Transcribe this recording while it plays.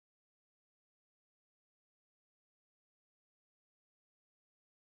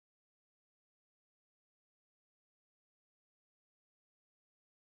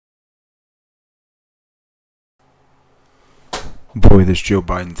Boy, this Joe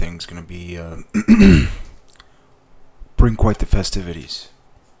Biden thing's gonna be bring quite the festivities.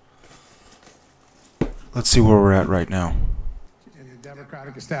 Let's see where we're at right now. In the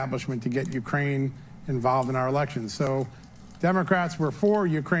Democratic establishment to get Ukraine involved in our elections. So Democrats were for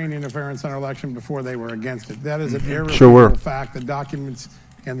Ukraine interference in our election before they were against it. That is an irrefutable fact. The documents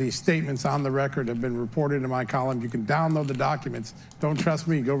and these statements on the record have been reported in my column. You can download the documents. Don't trust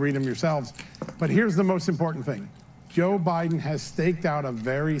me. Go read them yourselves. But here's the most important thing. Joe Biden has staked out a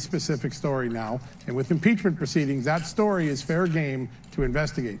very specific story now. And with impeachment proceedings, that story is fair game to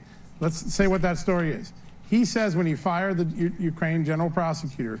investigate. Let's say what that story is. He says when he fired the Ukraine general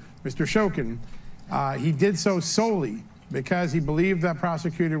prosecutor, Mr. Shokin, he did so solely because he believed that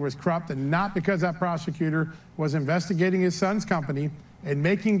prosecutor was corrupt and not because that prosecutor was investigating his son's company and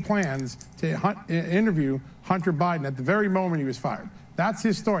making plans to interview Hunter Biden at the very moment he was fired. That's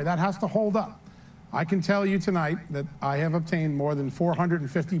his story. That has to hold up. I can tell you tonight that I have obtained more than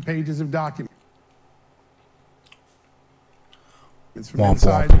 450 pages of documents from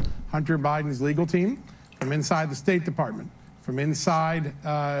inside Hunter Biden's legal team, from inside the State Department, from inside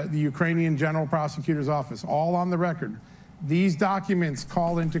the Ukrainian General Prosecutor's office, all on the record. These documents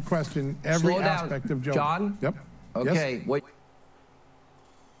call into question every aspect of Joe. John? Yep. Okay. Yes. What?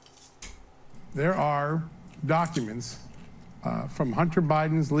 There are documents from Hunter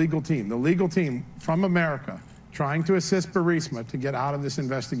Biden's legal team, the legal team from America, trying to assist Burisma to get out of this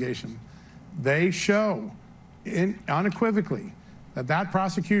investigation. They show unequivocally that that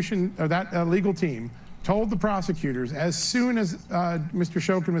prosecution or that legal team told the prosecutors as soon as Mr.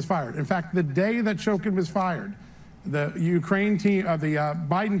 Shokin was fired. In fact, the day that Shokin was fired, the Ukraine team, the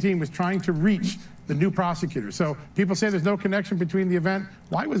Biden team was trying to reach the new prosecutor. So people say there's no connection between the event.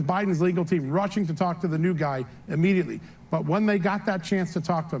 Why was Biden's legal team rushing to talk to the new guy immediately? But when they got that chance to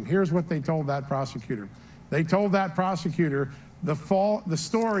talk to him, here's what they told that prosecutor. They told that prosecutor the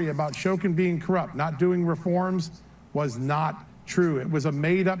story about Shokin being corrupt, not doing reforms, was not true. It was a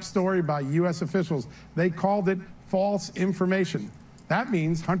made-up story by U.S. officials. They called it false information. That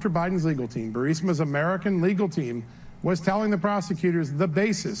means Hunter Biden's legal team, Burisma's American legal team, was telling the prosecutors the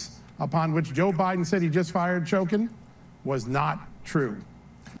basis upon which Joe Biden said he just fired Shokin was not true.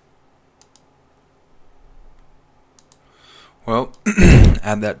 Well,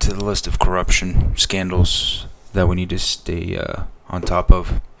 add that to the list of corruption scandals that we need to stay on top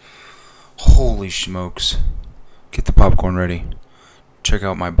of. Holy smokes. Get the popcorn ready. Check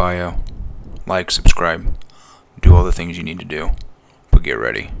out my bio. Like, subscribe. Do all the things you need to do. But get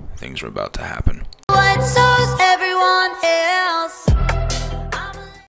ready. Things are about to happen. What so's everyone else?